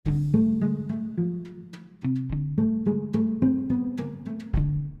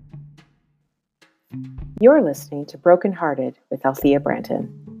You're listening to Broken Hearted with Althea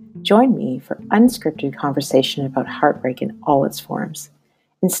Branton. Join me for unscripted conversation about heartbreak in all its forms.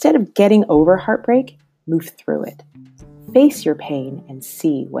 Instead of getting over heartbreak, move through it. Face your pain and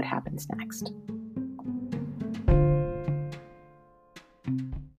see what happens next.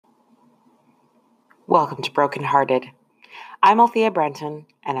 Welcome to Broken Hearted. I'm Althea Branton,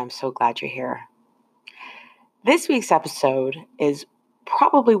 and I'm so glad you're here. This week's episode is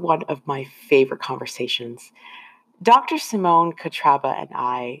probably one of my favorite conversations. Dr. Simone Kotraba and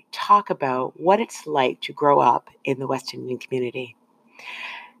I talk about what it's like to grow up in the West Indian community.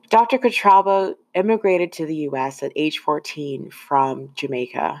 Dr. Kotraba immigrated to the U.S. at age 14 from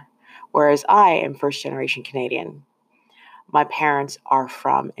Jamaica, whereas I am first-generation Canadian. My parents are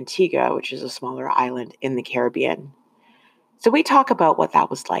from Antigua, which is a smaller island in the Caribbean. So we talk about what that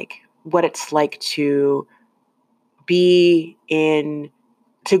was like, what it's like to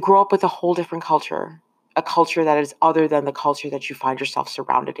grow up with a whole different culture, a culture that is other than the culture that you find yourself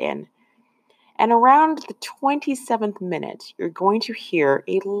surrounded in. And around the 27th minute, you're going to hear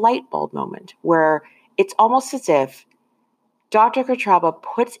a light bulb moment where it's almost as if Dr. Kotraba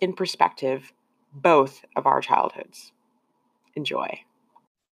puts in perspective both of our childhoods. Enjoy.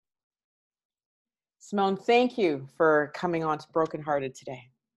 Simone, thank you for coming on to Broken Hearted today.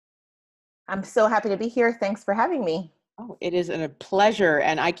 I'm so happy to be here. Thanks for having me. Oh, it is a pleasure.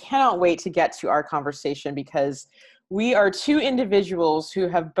 And I cannot wait to get to our conversation because we are two individuals who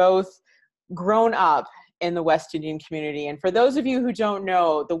have both grown up in the West Indian community. And for those of you who don't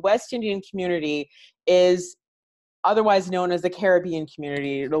know, the West Indian community is otherwise known as the Caribbean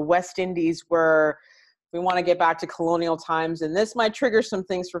community. The West Indies were, we want to get back to colonial times, and this might trigger some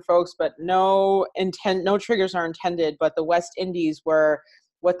things for folks, but no triggers are intended. But the West Indies were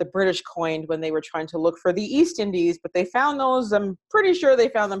what the British coined when they were trying to look for the East Indies, but they found those, I'm pretty sure they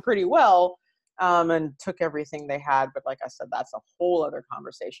found them pretty well, and took everything they had. But like I said, that's a whole other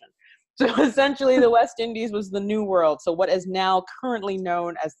conversation. So essentially the West Indies was the New World. So what is now currently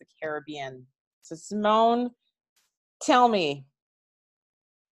known as the Caribbean. So Simone, tell me,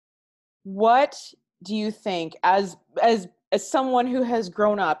 what do you think, as someone who has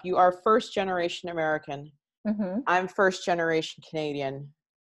grown up, you are first generation American, I'm first generation Canadian,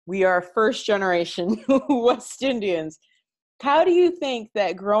 we are first generation West Indians. How do you think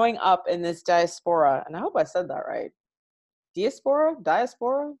that growing up in this diaspora, and I hope I said that right,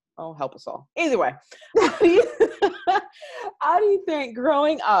 diaspora, oh, help us all. Either way, how do you think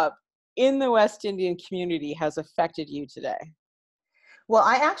growing up in the West Indian community has affected you today? Well,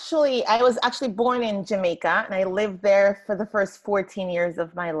 I was actually born in Jamaica, and I lived there for the first 14 years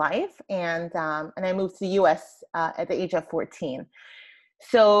of my life, and I moved to the U.S. At the age of 14.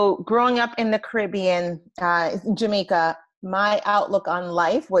 So growing up in the Caribbean, Jamaica, my outlook on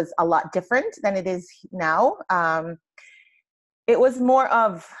life was a lot different than it is now. It was more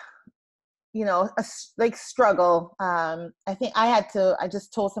of, a struggle. I think I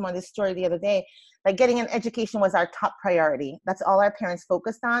just told someone this story the other day, like getting an education was our top priority. That's all our parents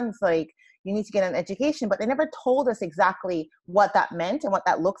focused on. It's like, you need to get an education, but they never told us exactly what that meant and what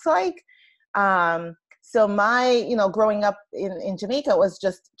that looks like. So my, growing up in Jamaica was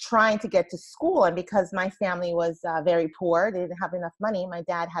just trying to get to school. And because my family was very poor, they didn't have enough money. My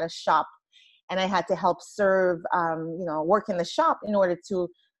dad had a shop, and I had to help serve, work in the shop in order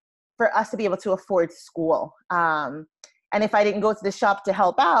for us to be able to afford school. And if I didn't go to the shop to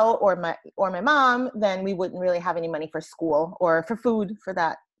help out, or my mom, then we wouldn't really have any money for school or for food, for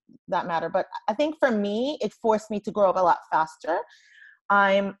that matter. But I think for me, it forced me to grow up a lot faster.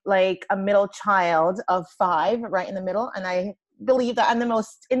 I'm like a middle child of 5, right in the middle. And I believe that I'm the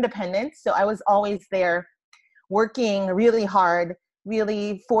most independent. So I was always there working really hard,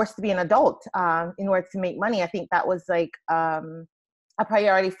 really forced to be an adult in order to make money. I think that was like a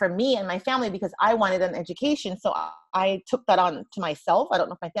priority for me and my family because I wanted an education. So I took that on to myself. I don't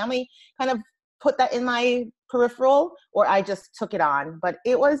know if my family kind of put that in my peripheral or I just took it on, but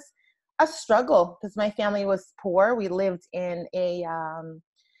it was a struggle because my family was poor. We lived in a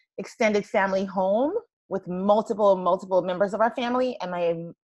extended family home with multiple members of our family, and my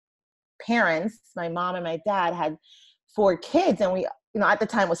parents, my mom and my dad, had 4 kids, and we, at the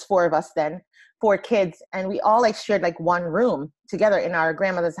time was 4 of us then, 4 kids, and we all like shared like one room together in our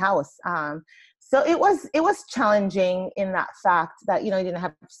grandmother's house. So it was challenging in that fact that, you didn't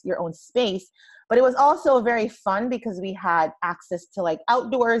have your own space, but it was also very fun because we had access to like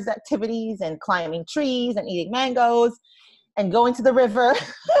outdoors activities and climbing trees and eating mangoes and going to the river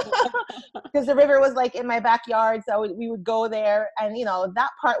because the river was like in my backyard. So we would go there, and,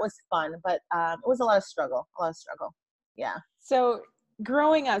 that part was fun, but it was a lot of struggle. Yeah. So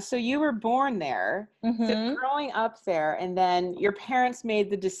growing up, so you were born there. So Mm-hmm. growing up there, and then your parents made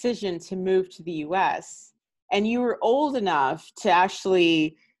the decision to move to the US, and you were old enough to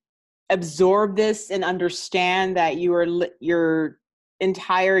actually absorb this and understand that your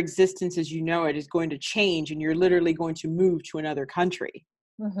entire existence as you know it is going to change and you're literally going to move to another country.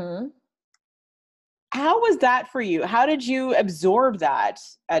 Mm-hmm. How was that for you? How did you absorb that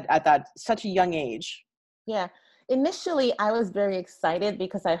at that such a young age? Yeah. Initially, I was very excited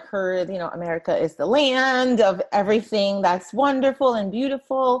because I heard, America is the land of everything that's wonderful and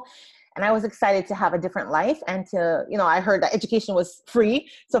beautiful. And I was excited to have a different life and to, I heard that education was free.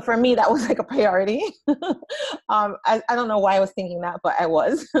 So for me, that was like a priority. I don't know why I was thinking that, but I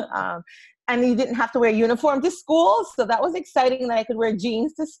was. And you didn't have to wear a uniform to school. So that was exciting that I could wear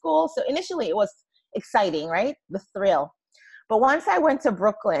jeans to school. So initially, it was exciting, right? The thrill. But once I went to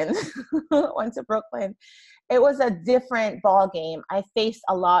Brooklyn, it was a different ball game. I faced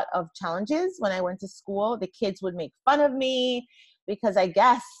a lot of challenges when I went to school. The kids would make fun of me because I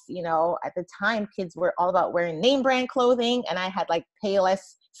guess, at the time kids were all about wearing name brand clothing, and I had like Payless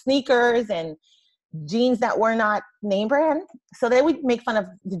sneakers and jeans that were not name brand. So they would make fun of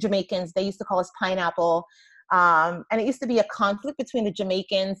the Jamaicans. They used to call us pineapple. And it used to be a conflict between the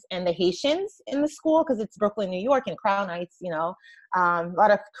Jamaicans and the Haitians in the school because it's Brooklyn, New York, and Crown Heights, a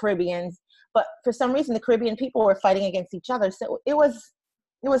lot of Caribbeans. But for some reason, the Caribbean people were fighting against each other. So it was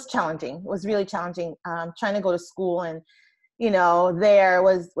challenging. It was really challenging trying to go to school, and there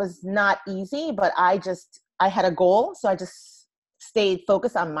was not easy. But I had a goal, so I just stayed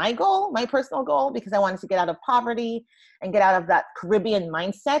focused on my goal, my personal goal, because I wanted to get out of poverty and get out of that Caribbean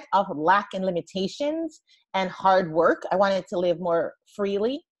mindset of lack and limitations and hard work. I wanted to live more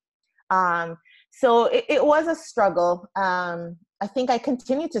freely. So it was a struggle. I think I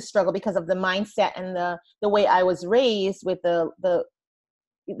continued to struggle because of the mindset and the way I was raised with the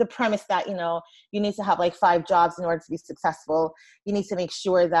premise that, you need to have like 5 jobs in order to be successful. You need to make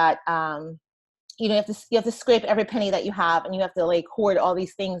sure that, you have to scrape every penny that you have, and you have to like hoard all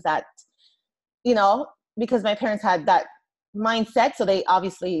these things that, because my parents had that mindset. So they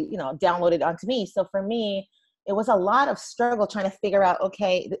obviously, downloaded onto me. So for me, it was a lot of struggle trying to figure out,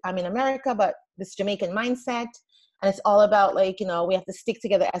 okay, I'm in America, but this Jamaican mindset, and it's all about like, we have to stick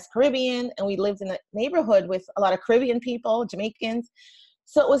together as Caribbean, and we lived in a neighborhood with a lot of Caribbean people, Jamaicans.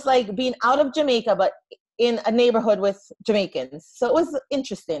 So it was like being out of Jamaica, but in a neighborhood with Jamaicans. So it was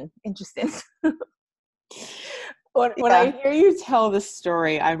interesting. When I Yeah. hear you tell this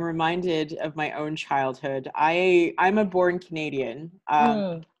story, I'm reminded of my own childhood. I'm a born Canadian.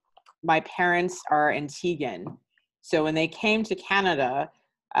 Mm. My parents are Antiguan. So when they came to Canada,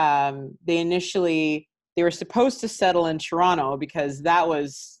 they were supposed to settle in Toronto because that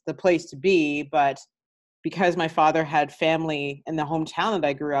was the place to be. But because my father had family in the hometown that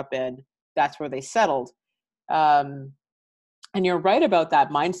I grew up in, that's where they settled. Um, and you're right about that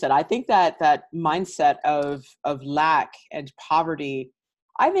mindset. I think that mindset of lack and poverty,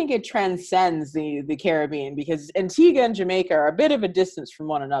 I think it transcends the Caribbean, because Antigua and Jamaica are a bit of a distance from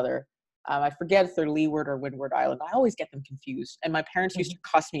one another. I forget if they're Leeward or Windward Island. I always get them confused, and my parents used to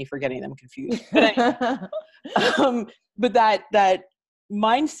cuss me for getting them confused. But anyway, but that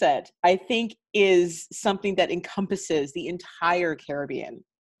mindset, I think, is something that encompasses the entire Caribbean.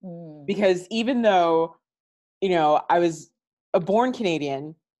 Mm. Because even though I was a born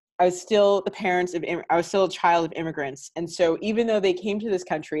Canadian, I was still I was still a child of immigrants. And so even though they came to this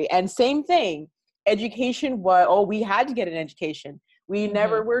country, and same thing, education was, we had to get an education. We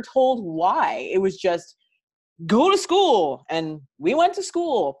never Mhm. were told why. It was just go to school. And we went to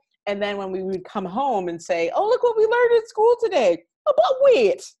school. And then when we would come home and say, oh, look what we learned in school today. Oh, but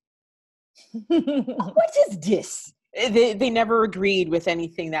wait, what is this? They never agreed with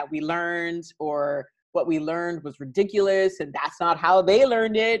anything that we learned, or what we learned was ridiculous, and that's not how they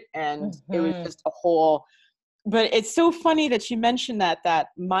learned it. And it was Mhm. just a whole, but it's so funny that you mentioned that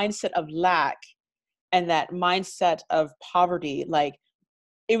mindset of lack and that mindset of poverty. Like,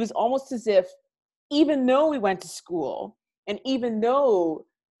 it was almost as if, even though we went to school, and even though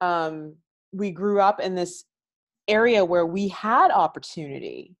we grew up in this area where we had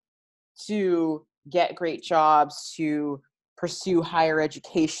opportunity to get great jobs, to pursue higher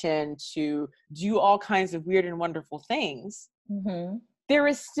education, to do all kinds of weird and wonderful things, Mhm. there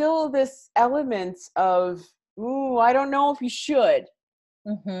is still this element of, ooh, I don't know if you should.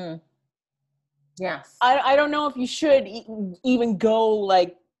 Mhm. Yes. I don't know if you should even go,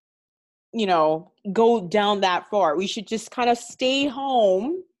 like, go down that far. We should just kind of stay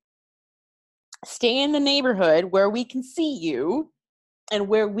home, stay in the neighborhood where we can see you and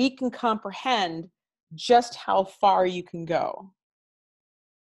where we can comprehend just how far you can go.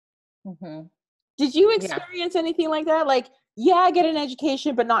 Mm-hmm. Did you Yeah. experience anything like that? Like, yeah, get an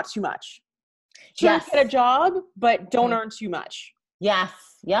education, but not too much. Sure, Yes. get a job, but don't Mhm. earn too much. Yes.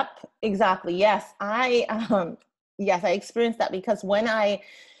 Yep. Exactly. Yes. Yes, I experienced that because when I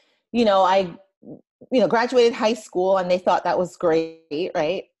graduated high school and they thought that was great,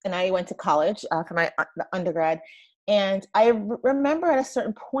 right? And I went to college for my undergrad. And I remember at a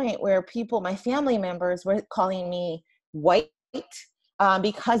certain point where my family members were calling me white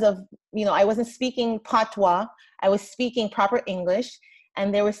because of, I wasn't speaking patois. I was speaking proper English.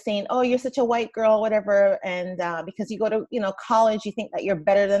 And they were saying, oh, you're such a white girl, whatever. And because you go to, college, you think that you're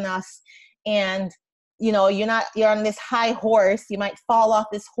better than us. And you're on this high horse, you might fall off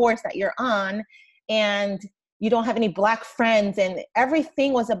this horse that you're on, and you don't have any black friends, and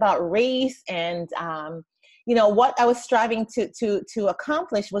everything was about race. And what I was striving to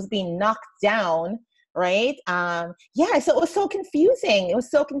accomplish was being knocked down, right? Yeah, so it was so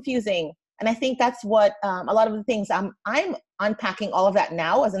confusing. And I think that's what a lot of the things I'm unpacking all of that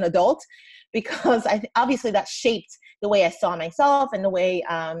now as an adult, because obviously that shaped the way I saw myself and the way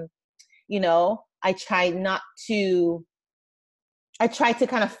I tried to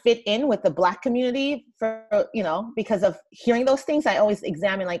kind of fit in with the Black community because of hearing those things. I always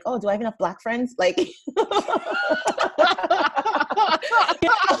examine, like, oh, do I have enough Black friends? Like,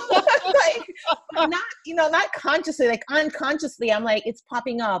 like not consciously, like unconsciously, I'm like, it's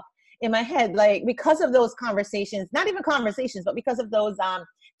popping up in my head, like, because of those conversations, not even conversations, but because of those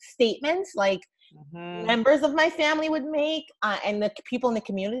statements, like members of my family would make, and the people in the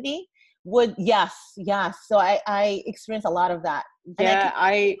community would. Yes. So I experienced a lot of that. Yeah,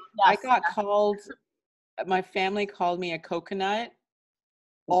 I got called, my family called me a coconut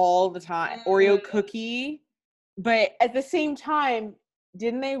all the time, Oreo cookie. But at the same time,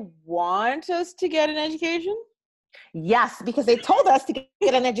 didn't they want us to get an education? Yes, because they told us to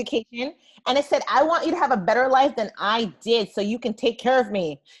get an education, and it said, I want you to have a better life than I did so you can take care of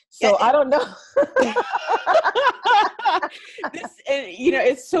me. So I don't know.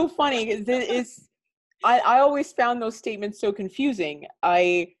 It's so funny. I always found those statements so confusing.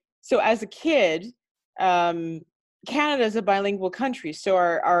 So as a kid, Canada is a bilingual country, so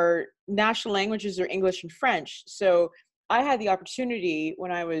our national languages are English and French. So I had the opportunity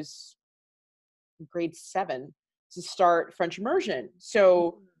when I was grade 7 to start French immersion.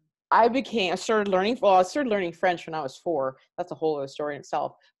 So I started learning French when I was 4. That's a whole other story in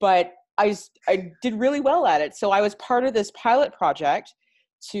itself. But I did really well at it. So I was part of this pilot project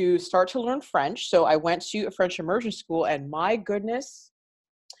to start to learn French. So I went to a French immersion school, and my goodness,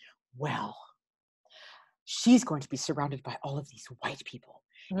 well, she's going to be surrounded by all of these white people.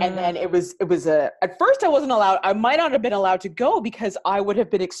 And then it was at first I wasn't allowed, I might not have been allowed to go because I would have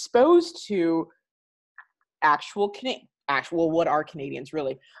been exposed to actual what are Canadians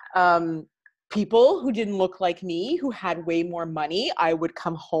really? People who didn't look like me, who had way more money. I would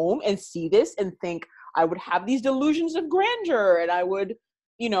come home and see this and think I would have these delusions of grandeur, and I would,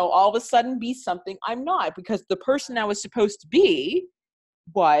 all of a sudden be something I'm not, because the person I was supposed to be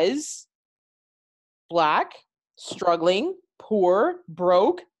was Black, struggling, poor,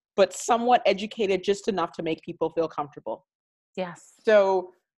 broke, but somewhat educated just enough to make people feel comfortable. Yes.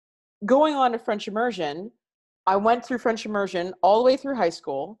 So going on to French immersion, I went through French immersion all the way through high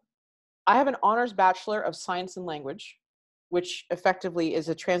school. I have an honors bachelor of science and language, which effectively is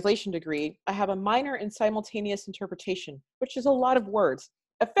a translation degree. I have a minor in simultaneous interpretation, which is a lot of words.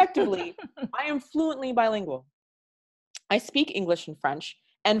 Effectively, I am fluently bilingual. I speak English and French.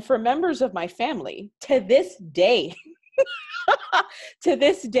 And for members of my family, to this day,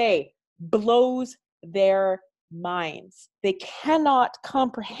 blows their minds. They cannot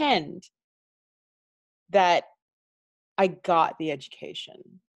comprehend that I got the education.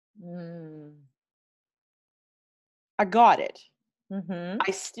 I got it.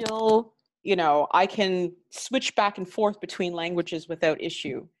 I still, I can switch back and forth between languages without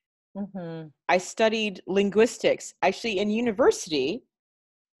issue. I studied linguistics. Actually, in university,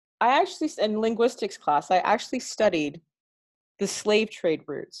 in linguistics class, I actually studied the slave trade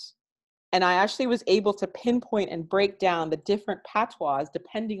routes. And I actually was able to pinpoint and break down the different patois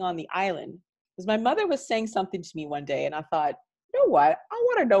depending on the island. Because my mother was saying something to me one day, and I thought, you know what? I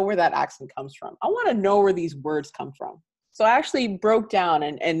want to know where that accent comes from. I want to know where these words come from. So I actually broke down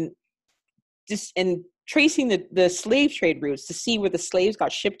and tracing the slave trade routes to see where the slaves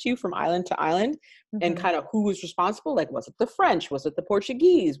got shipped to from island to island, and kind of who was responsible. Like, was it the French? Was it the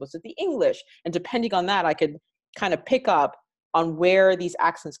Portuguese? Was it the English? And depending on that, I could kind of pick up on where these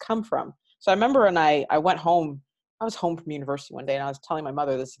accents come from. So I remember when I went home, I was home from university one day, and I was telling my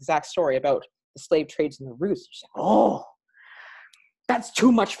mother this exact story about the slave trades and the routes. She's like, oh, that's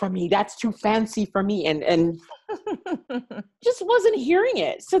too much for me. That's too fancy for me. And just wasn't hearing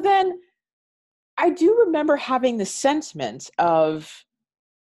it. So then I do remember having the sentiment of,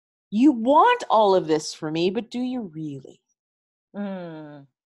 you want all of this for me, but do you really? Mm.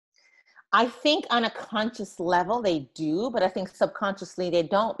 I think on a conscious level they do, but I think subconsciously they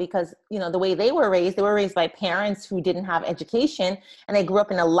don't, because the way they were raised by parents who didn't have education, and they grew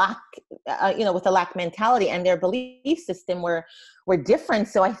up in a lack, with a lack mentality, and their belief system were different.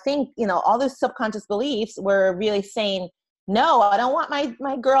 So I think all those subconscious beliefs were really saying, no, I don't want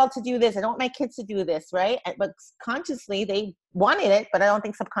my girl to do this. I don't want my kids to do this, right? But consciously they wanted it, but I don't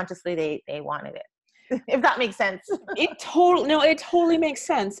think subconsciously they wanted it. If that makes sense. It totally makes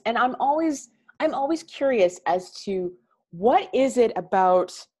sense. And I'm always curious as to what is it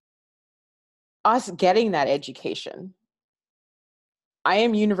about us getting that education. I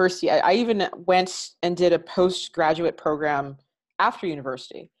am university. I even went and did a postgraduate program after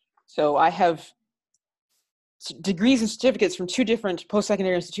university. So I have degrees and certificates from 2 different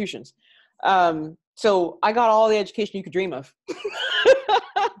post-secondary institutions. So I got all the education you could dream of.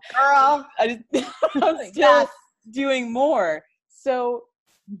 Girl. I'm still doing more. So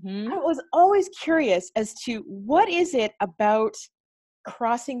I was always curious as to what is it about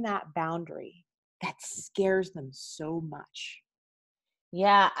crossing that boundary that scares them so much?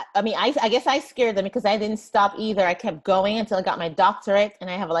 Yeah, I mean, I guess I scared them because I didn't stop either. I kept going until I got my doctorate, and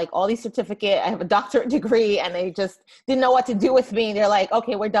I have like all these certificates. I have a doctorate degree, and they just didn't know what to do with me. They're like,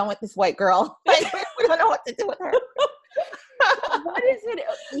 okay, we're done with this white girl. Like, we don't know what to do with her. What is it?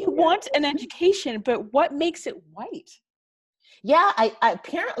 You want an education, but what makes it white? Yeah, I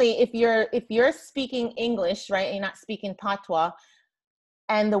apparently if you're speaking English, right, and you're not speaking patois,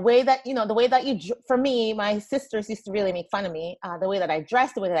 and the way that for me, my sisters used to really make fun of me, the way that I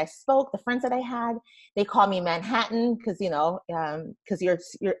dressed, the way that I spoke, the friends that I had, they call me Manhattan because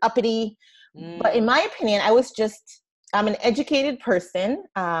you're uppity. But in my opinion, I'm an educated person,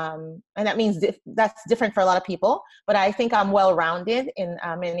 and that means that's different for a lot of people, but I think I'm well-rounded in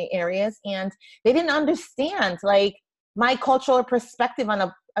many areas, and they didn't understand like my cultural perspective on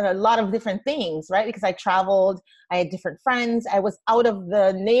a lot of different things, right? Because I traveled, I had different friends, I was out of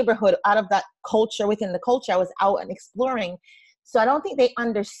the neighborhood, out of that culture, within the culture, I was out and exploring. So I don't think they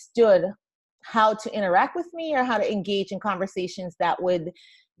understood how to interact with me or how to engage in conversations that would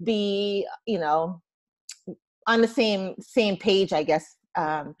be, on the same page, I guess.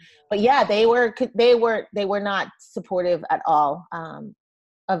 But yeah, they were not supportive at all,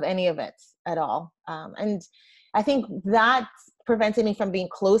 of any of it at all. And I think that prevented me from being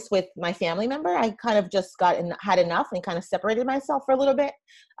close with my family member. I kind of just had enough and kind of separated myself for a little bit,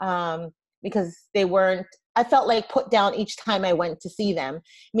 because I felt like put down each time I went to see them.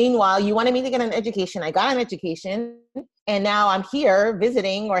 Meanwhile, you wanted me to get an education. I got an education, and now I'm here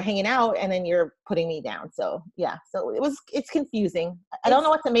visiting or hanging out, and then you're putting me down. So yeah, so it's confusing. I don't know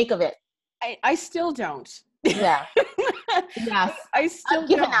what to make of it. I still don't. Yeah. Yes. I'm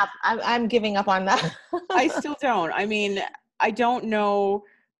giving up. I'm giving up on that. I still don't. I mean, I don't know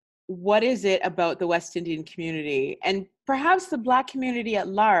what is it about the West Indian community and perhaps the Black community at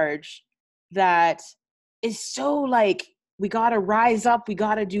large that is so like, we got to rise up, we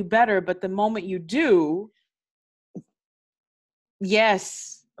got to do better. But the moment you do,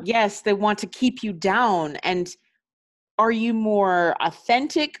 yes, they want to keep you down. And are you more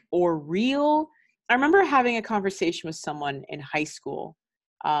authentic or real? I remember having a conversation with someone in high school,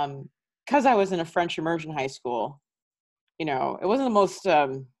 because I was in a French immersion high school. It wasn't the most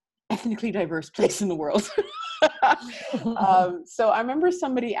ethnically diverse place in the world. So I remember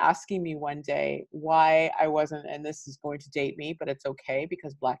somebody asking me one day why I wasn't, and this is going to date me, but it's okay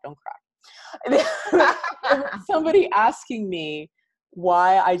because Black don't crack. Somebody asking me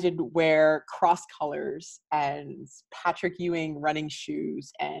why I didn't wear cross colors and Patrick Ewing running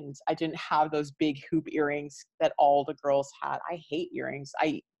shoes, and I didn't have those big hoop earrings that all the girls had. I hate earrings.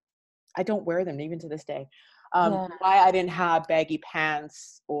 I don't wear them even to this day. Why I didn't have baggy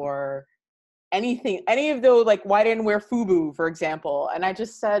pants or anything, any of those, like why I didn't wear FUBU, for example. And I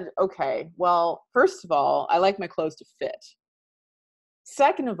just said, okay, well, first of all, I like my clothes to fit.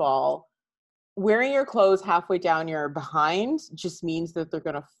 Second of all, wearing your clothes halfway down your behind just means that they're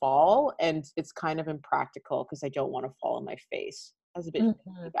going to fall, and it's kind of impractical because I don't want to fall on my face. I was a bit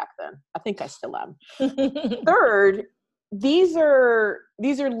back then. I think I still am. Third, these are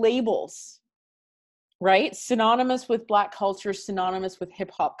labels, right? Synonymous with Black culture, synonymous with hip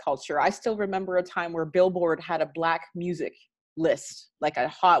hop culture. I still remember a time where Billboard had a Black music list, like a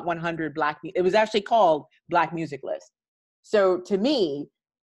Hot 100 Black. It was actually called Black Music List. So to me,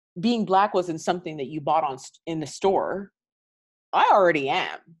 being Black wasn't something that you bought in the store. I already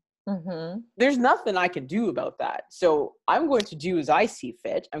am. Mm-hmm. There's nothing I can do about that. So I'm going to do as I see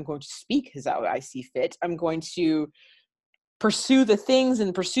fit. I'm going to speak as I see fit. I'm going to pursue the things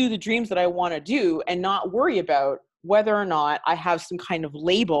and pursue the dreams that I want to do and not worry about whether or not I have some kind of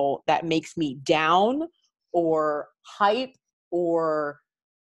label that makes me down or hype or,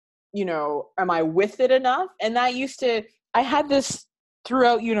 you know, am I with it enough? And I had this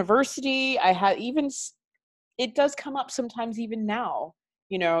throughout university. I had even, it does come up sometimes even now,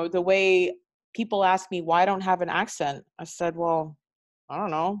 you know, the way people ask me why I don't have an accent. I said, well, I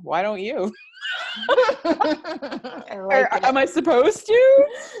don't know. Why don't you? I like Or it. am I supposed to?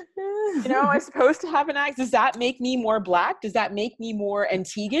 You know, am I supposed to have an accent? Does that make me more Black? Does that make me more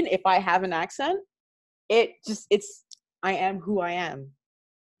Antiguan if I have an accent? I am who I am.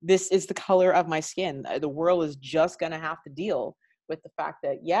 This is the color of my skin. The world is just going to have to deal with the fact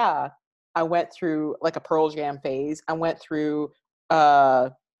that, yeah, I went through like a Pearl Jam phase. I went through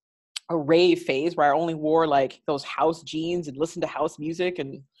a rave phase where I only wore like those house jeans and listened to house music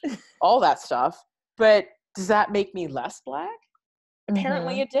and all that stuff. But does that make me less Black?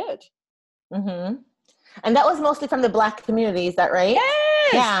 Apparently it did. Mm-hmm. And that was mostly from the Black community, is that right?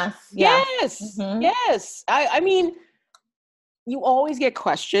 Yes. Yeah. Yes. Mm-hmm. Yes. I mean, you always get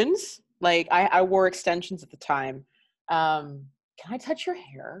questions. Like I wore extensions at the time. Can I touch your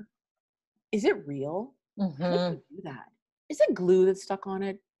hair? Is it real? How did Mm-hmm. you do that? Is it glue that's stuck on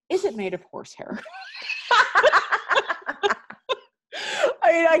it? Is it made of horsehair?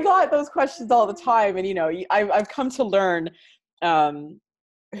 I mean, I got those questions all the time, and you know, I've come to learn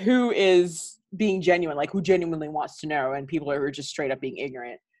who is being genuine, like who genuinely wants to know, and people are just straight up being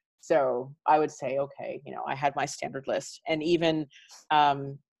ignorant. So I would say, okay, you know, I had my standard list, and even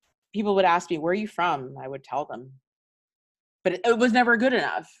people would ask me, "Where are you from?" I would tell them, but it was never good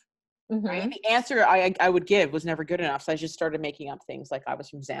enough. Right? Mm-hmm. The answer I would give was never good enough, so I just started making up things like I was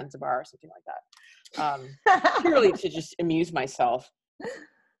from Zanzibar or something like that, purely to just amuse myself.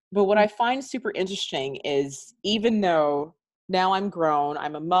 But what I find super interesting is even though now I'm grown,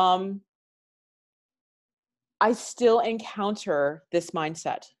 I'm a mom, I still encounter this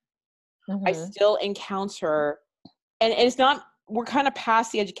mindset. I Mm-hmm. still encounter, and it's not, we're kind of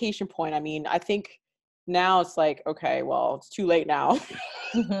past the education point. I mean, I think now it's like, okay, well, it's too late now.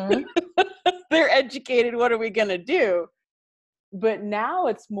 Mm-hmm. They're educated. What are we going to do? But now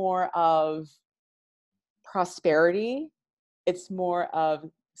it's more of prosperity. It's more of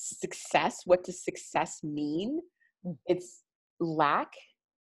success. What does success mean? It's lack.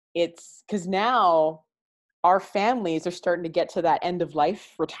 It's because now our families are starting to get to that end of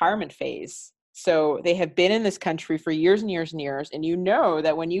life retirement phase. So they have been in this country for years and years and years. And you know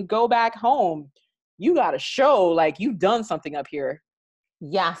that when you go back home, you got to show like you've done something up here.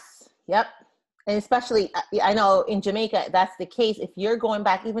 Yes. Yep. And especially, I know in Jamaica, that's the case. If you're going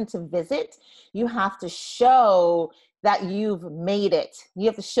back even to visit, you have to show that you've made it. You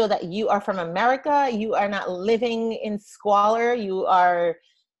have to show that you are from America. You are not living in squalor. You are,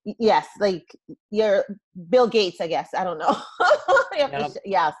 yes, like you're Bill Gates, I guess. I don't know. You have Yep. to,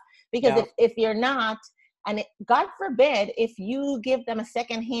 yes. Because Yep. if you're not, and God forbid, if you give them a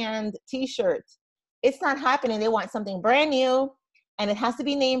secondhand t-shirt, it's not happening. They want something brand new. And it has to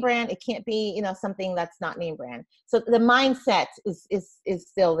be name brand. It can't be, you know, something that's not name brand. So the mindset is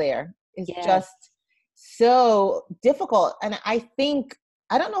still there. It's Yes. just so difficult. And I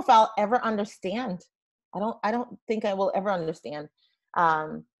don't know if I'll ever understand. I don't think I will ever understand.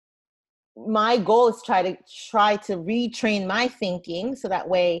 My goal is try to retrain my thinking so that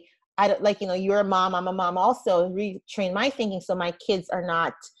way I don't, like, you know, you're a mom, I'm a mom also, retrain my thinking so my kids are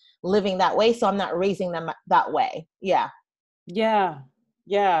not living that way. So I'm not raising them that way. Yeah. Yeah.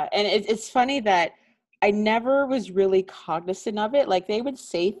 Yeah. And it's funny that I never was really cognizant of it. Like they would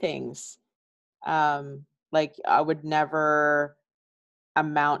say things like I would never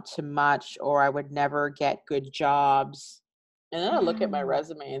amount to much or I would never get good jobs. And then I look at my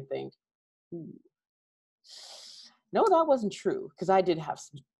resume and think, "Hmm, no, that wasn't true." Because I did have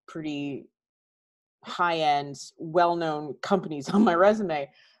some pretty high-end, well-known companies on my resume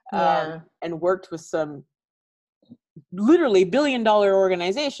Yeah. and worked with some literally billion-dollar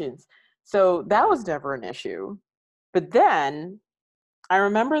organizations. So that was never an issue. But then I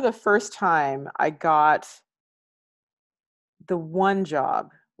remember the first time I got the one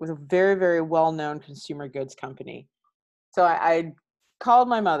job with a very, very well-known consumer goods company. So I called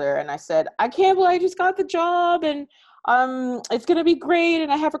my mother and I said, I can't believe I just got the job and it's going to be great.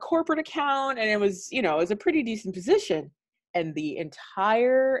 And I have a corporate account and it was, you know, it was a pretty decent position. And the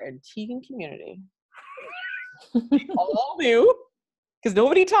entire Antiguan community all knew because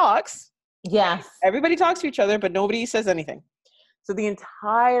nobody talks. Yes. Everybody talks to each other, but nobody says anything. So the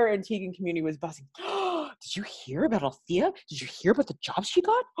entire Antiguan community was buzzing. Oh, did you hear about Althea? Did you hear about the job she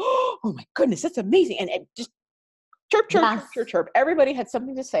got? Oh my goodness, that's amazing. And it just chirp, chirp, Yes. chirp, chirp, chirp. Everybody had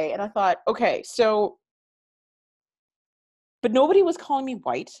something to say. And I thought, okay, so, but nobody was calling me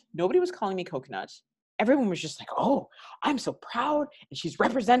white. Nobody was calling me coconut. Everyone was just like, oh, I'm so proud. And she's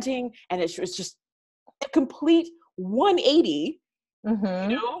representing. And it was just a complete 180,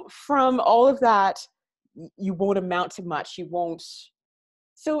 Mm-hmm. from all of that. You won't amount to much. You won't.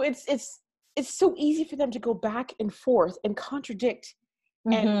 So it's so easy for them to go back and forth and contradict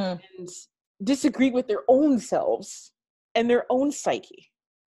Mm-hmm. and disagree with their own selves and their own psyche.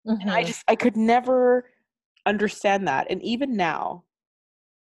 Mm-hmm. And I could never understand that. And even now,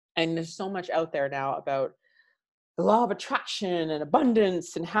 and there's so much out there now about the law of attraction and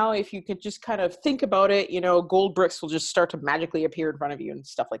abundance, and how if you could just kind of think about it, gold bricks will just start to magically appear in front of you and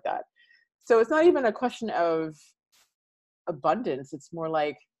stuff like that. So it's not even a question of abundance. It's more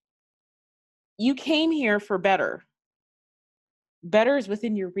like, you came here for better. Better is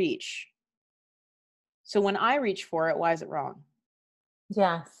within your reach. So when I reach for it, why is it wrong?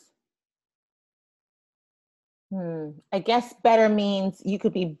 Yes. I guess better means you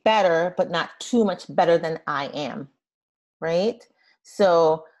could be better, but not too much better than I am, right?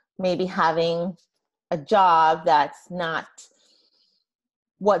 So maybe having a job that's not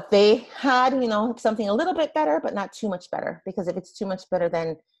what they had, something a little bit better, but not too much better. Because if it's too much better,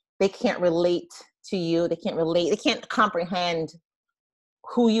 then they can't relate to you. They can't comprehend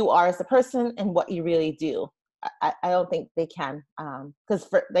who you are as a person and what you really do. I don't think they can, because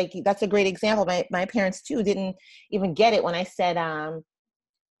for that's a great example. My parents too didn't even get it when I said that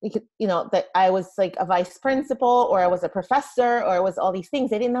I was like a vice principal, or I was a professor, or I was all these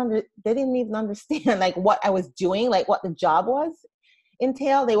things. They didn't even understand like what I was doing, like what the job was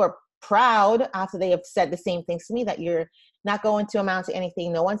entail. They were proud after they have said the same things to me, that you're not going to amount to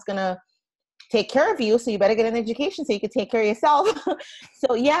anything. No one's gonna take care of you, so you better get an education so you can take care of yourself.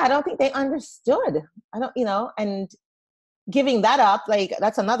 So yeah, I don't think they understood. I don't, and giving that up, like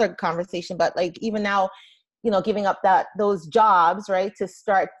that's another conversation. But like even now, giving up those jobs, right, to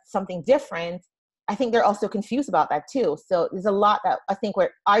start something different, I think they're also confused about that too. So there's a lot that I think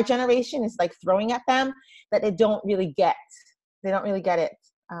where our generation is like throwing at them that they don't really get. They don't really get it.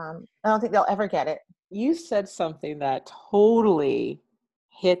 I don't think they'll ever get it. You said something that totally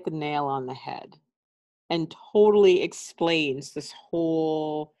hit the nail on the head and totally explains this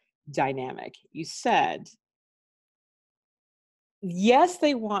whole dynamic. You said, yes,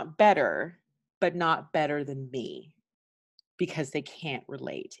 they want better, but not better than me, because they can't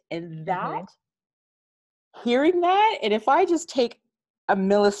relate. And that, hearing that, and if I just take a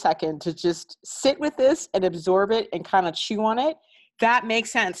millisecond to just sit with this and absorb it and kind of chew on it, that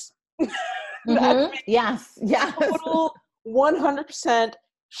makes sense. Yes. Total 100%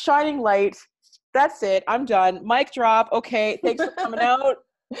 shining light. That's it. I'm done. Mic drop. Okay. Thanks for coming out.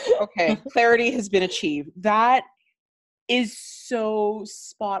 Okay. Clarity has been achieved. That is so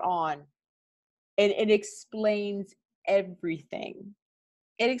spot on. And it explains everything.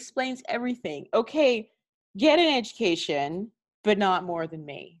 It explains everything. Okay. Get an education, but not more than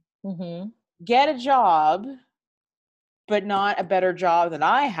me. Mm-hmm. Get a job, but not a better job than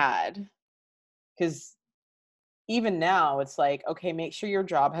I had. Because even now it's like, okay, make sure your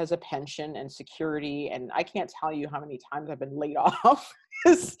job has a pension and security. And I can't tell you how many times I've been laid off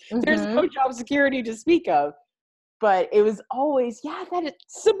because there's no job security to speak of. But it was always,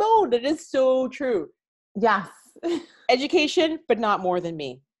 Simone, that is so true. Yes. Education, but not more than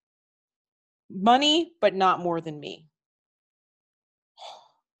me. Money, but not more than me.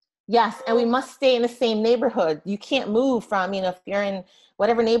 Yes, and we must stay in the same neighborhood. You can't move from, if you're in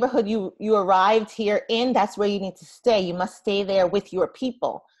whatever neighborhood you arrived here in, that's where you need to stay. You must stay there with your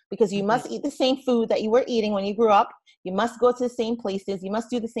people, because you must eat the same food that you were eating when you grew up. You must go to the same places. You must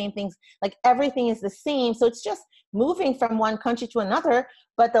do the same things. Like everything is the same. So it's just moving from one country to another,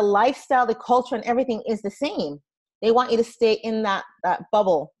 but the lifestyle, the culture, and everything is the same. They want you to stay in that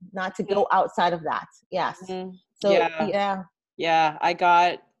bubble, not to go outside of that. Yes. So yeah, I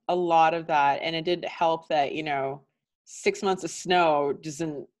got a lot of that, and it did help that 6 months of snow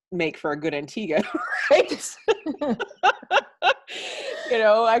doesn't make for a good Antigua, right?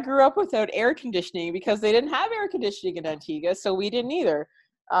 I grew up without air conditioning because they didn't have air conditioning in Antigua, so we didn't either.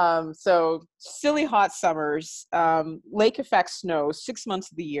 So silly hot summers, lake effect snow 6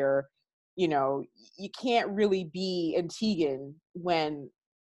 months of the year. You can't really be Antiguan when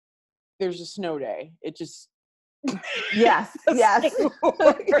there's a snow day. It just yes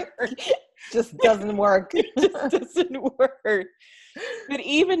just doesn't work. It just doesn't work. But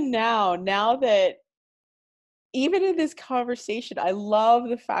even now that even in this conversation, I love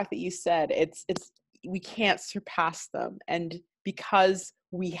the fact that you said we can't surpass them. And because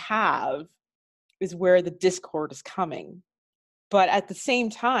we have is where the discord is coming. But at the same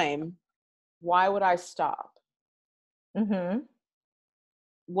time, why would I stop? Mm-hmm.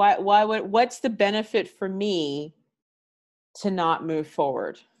 What's the benefit for me to not move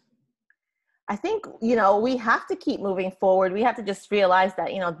forward? I think, we have to keep moving forward. We have to just realize that,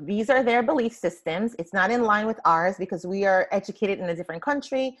 these are their belief systems. It's not in line with ours because we are educated in a different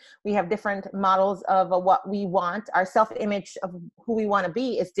country. We have different models of what we want. Our self-image of who we want to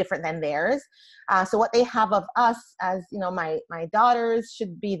be is different than theirs. So what they have of us as, my daughters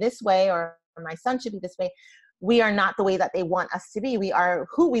should be this way, or my son should be this way. We are not the way that they want us to be. We are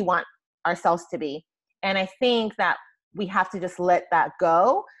who we want ourselves to be. And I think that we have to just let that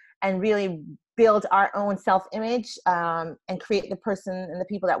go and really build our own self-image, and create the person and the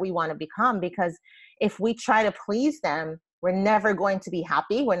people that we want to become. Because if we try to please them, we're never going to be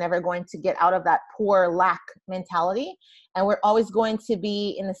happy. We're never going to get out of that poor lack mentality. And we're always going to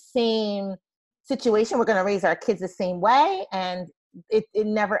be in the same situation. We're going to raise our kids the same way, and it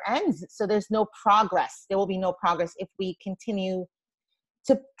never ends. So there's no progress. There will be no progress if we continue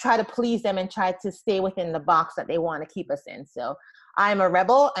to try to please them and try to stay within the box that they want to keep us in. So I'm a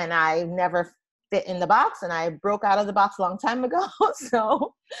rebel, and I never fit in the box, and I broke out of the box a long time ago.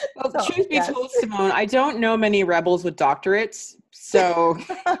 Well, truth be told, Simone, I don't know many rebels with doctorates. So,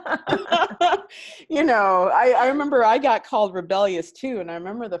 I remember I got called rebellious too. And I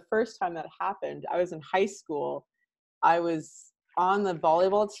remember the first time that happened, I was in high school. I was on the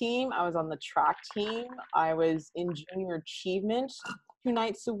volleyball team. I was on the track team. I was in junior achievement 2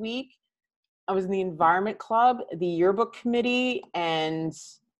 nights a week. I was in the environment club, the yearbook committee, and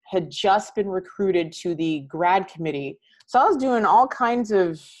had just been recruited to the grad committee. So I was doing all kinds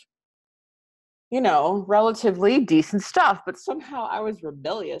of, relatively decent stuff, but somehow I was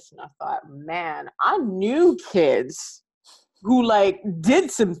rebellious. And I thought, man, I knew kids who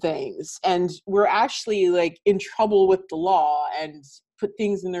did some things and were actually in trouble with the law and put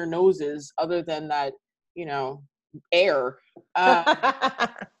things in their noses other than that, air. And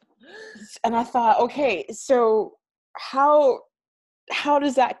I thought, okay, so how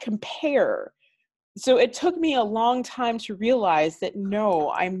does that compare? So it took me a long time to realize that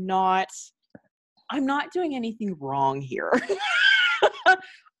no, I'm not doing anything wrong here.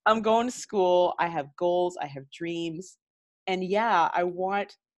 I'm going to school. I have goals. I have dreams. And yeah, I want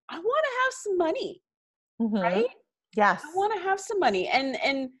to have some money, right? Yes. I want to have some money.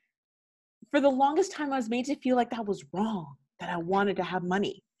 And for the longest time, I was made to feel like that was wrong, that I wanted to have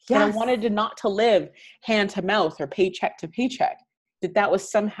money. Yes. That I wanted to not to live hand to mouth or paycheck to paycheck. That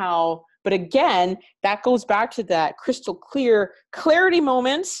was somehow, but again, that goes back to that crystal clear clarity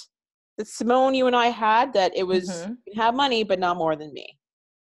moments that Simone, you and I had, that it was, you have money, but not more than me.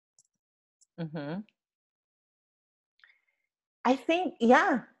 I think,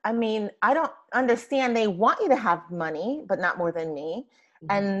 yeah. I mean, I don't understand. They want you to have money, but not more than me.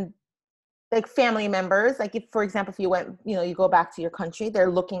 And family members, if, for example, if you went, you go back to your country,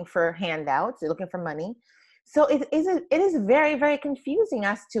 they're looking for handouts, they're looking for money. So it is very, very confusing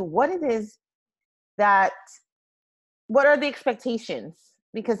as to what it is what are the expectations?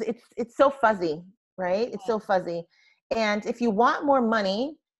 Because it's so fuzzy, right? It's so fuzzy. And if you want more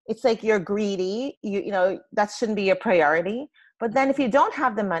money, it's like you're greedy, that shouldn't be a priority. But then if you don't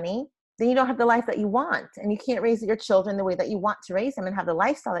have the money, then you don't have the life that you want, and you can't raise your children the way that you want to raise them and have the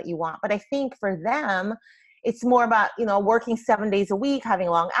lifestyle that you want. But I think for them, it's more about, working 7 days a week, having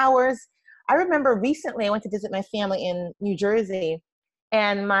long hours. I remember recently I went to visit my family in New Jersey,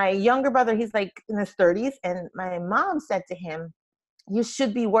 and my younger brother, he's in his 30s. And my mom said to him, you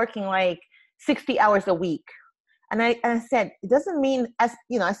should be working 60 hours a week. And I said, it doesn't mean, I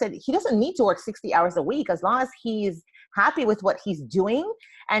said, he doesn't need to work 60 hours a week as long as he's happy with what he's doing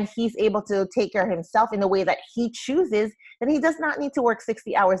and he's able to take care of himself in the way that he chooses, then he does not need to work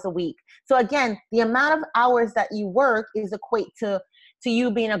 60 hours a week. So again, the amount of hours that you work is equate to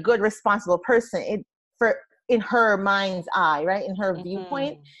you being a good, responsible person in her mind's eye, right? In her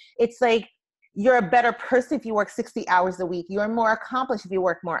viewpoint, it's you're a better person if you work 60 hours a week. You're more accomplished if you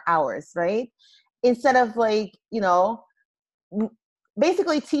work more hours, right? Instead of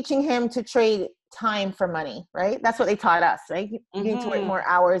basically teaching him to trade time for money, right? That's what they taught us, right? You need to work more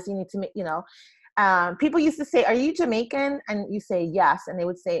hours. You need to make, people used to say, are you Jamaican? And you say, yes. And they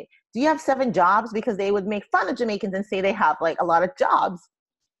would say, do you have 7 jobs? Because they would make fun of Jamaicans and say they have a lot of jobs.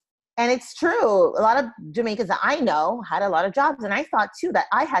 And it's true. A lot of Jamaicans that I know had a lot of jobs. And I thought too that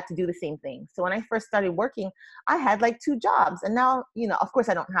I had to do the same thing. So when I first started working, I had 2 jobs. And now, of course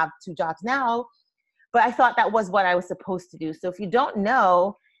I don't have 2 jobs now. but I thought that was what I was supposed to do. So if you don't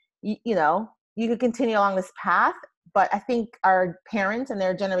know, you know, you could continue along this path. But I think our parents and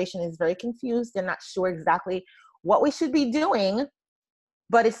their generation is very confused. They're not sure exactly what we should be doing,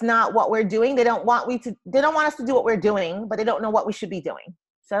 but it's not what we're doing. They don't want us to do what we're doing, but they don't know what we should be doing.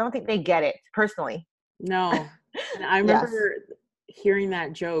 So I don't think they get it personally. No. And I Yes. remember hearing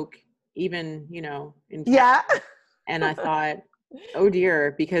that joke even, in Canada, Yeah. and I thought, oh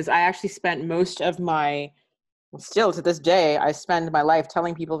dear, because I actually spent most of still to this day, I spend my life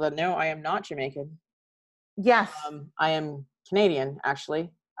telling people that no, I am not Jamaican. Yes. I am Canadian, actually.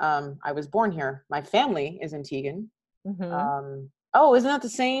 I was born here. My family is Antiguan. Mm-hmm. Oh, isn't that the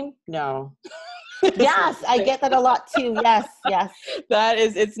same? No. Yes, I get that a lot too. Yes, yes.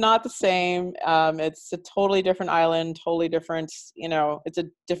 It's not the same. It's a totally different island, totally different, it's a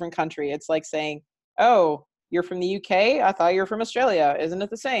different country. It's like saying, oh, you're from the UK? I thought you were from Australia. Isn't it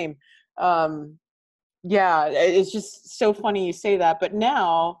the same? Yeah, it's just so funny you say that. But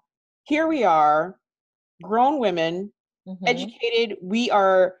now, here we are, grown women, educated.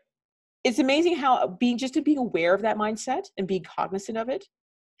 It's amazing how being aware of that mindset and being cognizant of it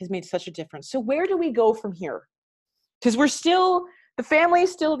has made such a difference. So where do we go from here? Because the family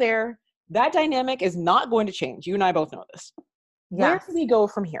is still there. That dynamic is not going to change. You and I both know this. Yes. Where do we go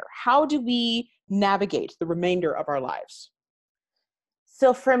from here? How do we navigate the remainder of our lives?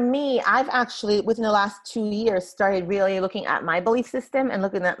 So for me, I've actually, within the last 2 years, started really looking at my belief system and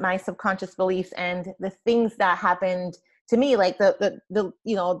looking at my subconscious beliefs and the things that happened to me. Like the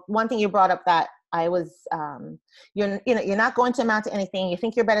one thing you brought up that I was, you're not going to amount to anything. You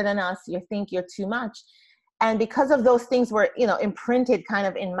think you're better than us. You think you're too much. And because of those things were, imprinted kind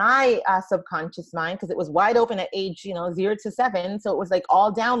of in my subconscious mind, because it was wide open at age, 0 to 7. So it was like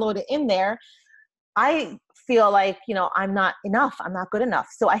all downloaded in there. I feel like, I'm not enough. I'm not good enough.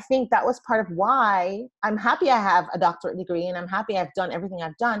 So I think that was part of why I'm happy I have a doctorate degree and I'm happy I've done everything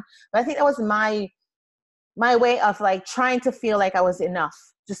I've done. But I think that was my way of like trying to feel like I was enough.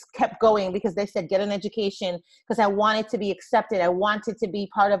 Just kept going because they said, get an education, because I wanted to be accepted. I wanted to be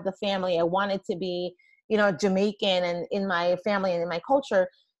part of the family. I wanted to be, Jamaican and in my family and in my culture.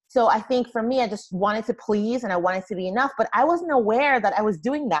 So I think for me, I just wanted to please and I wanted to be enough, but I wasn't aware that I was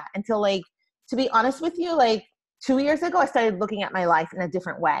doing that until, like, to be honest with you, like 2 years ago, I started looking at my life in a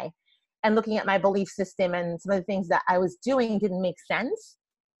different way and looking at my belief system, and some of the things that I was doing didn't make sense.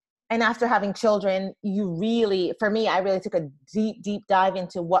 And after having children, for me, I really took a deep, deep dive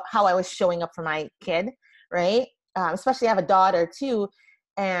into how I was showing up for my kid, right? Especially I have a daughter too.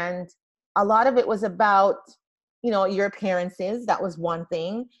 And a lot of it was about, your appearances. That was one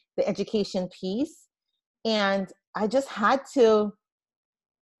thing, the education piece. And I just had to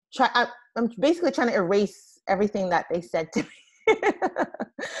I'm basically trying to erase everything that they said to me.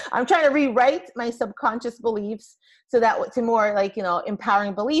 I'm trying to rewrite my subconscious beliefs to more like,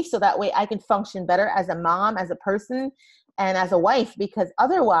 empowering beliefs, so that way I can function better as a mom, as a person, and as a wife, because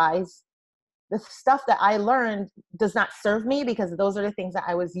otherwise the stuff that I learned does not serve me, because those are the things that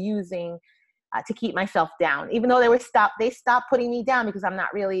I was using to keep myself down. Even though they stopped putting me down because I'm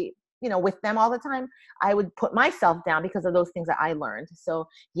not really, with them all the time. I would put myself down because of those things that I learned. So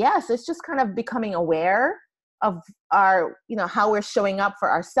yes, it's just kind of becoming aware of our, how we're showing up for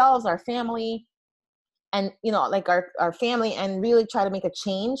ourselves, our family, and, like our family, and really try to make a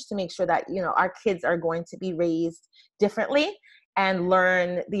change to make sure that, our kids are going to be raised differently and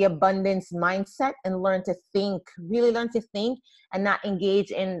learn the abundance mindset and really learn to think and not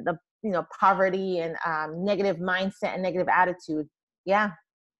engage in the, poverty and negative mindset and negative attitude. Yeah.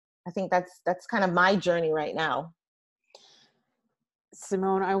 I think that's kind of my journey right now.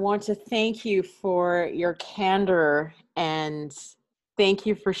 Simone, I want to thank you for your candor, and thank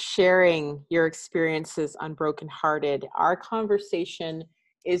you for sharing your experiences on Broken Hearted. Our conversation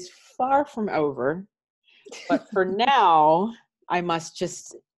is far from over, but for now, I'm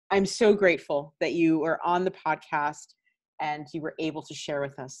so grateful that you were on the podcast and you were able to share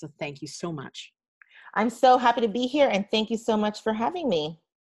with us. So thank you so much. I'm so happy to be here, and thank you so much for having me.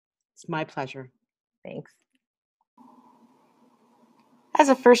 It's my pleasure. Thanks. As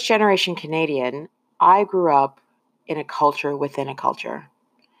a first-generation Canadian, I grew up in a culture within a culture.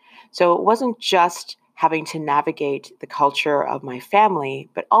 So it wasn't just having to navigate the culture of my family,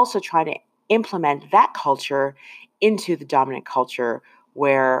 but also trying to implement that culture into the dominant culture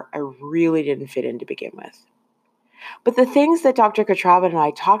where I really didn't fit in to begin with. But the things that Dr. Kotrobin and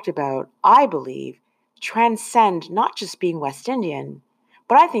I talked about, I believe, transcend not just being West Indian,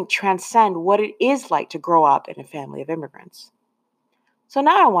 but I think transcend what it is like to grow up in a family of immigrants. So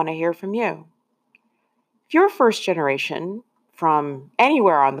now I want to hear from you. If you're first generation from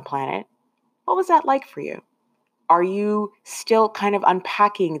anywhere on the planet, What was that like for you? Are you still kind of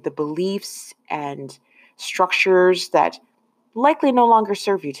unpacking the beliefs and structures that likely no longer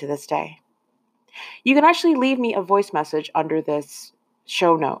serve you to this day? You can actually leave me a voice message under this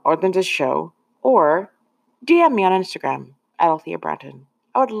show note or than this show, or DM me on Instagram at Althea Branton.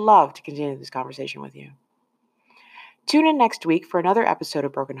 I would love to continue this conversation with you. Tune in next week for another episode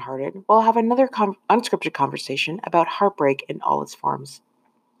of Broken Hearted. We'll have another unscripted conversation about heartbreak in all its forms.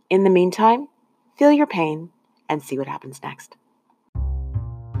 In the meantime, feel your pain and see what happens next.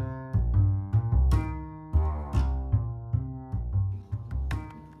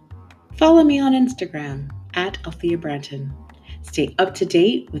 Follow me on Instagram at Althea Branton. Stay up to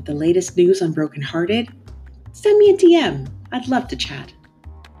date with the latest news on Broken Hearted. Send me a DM. I'd love to chat.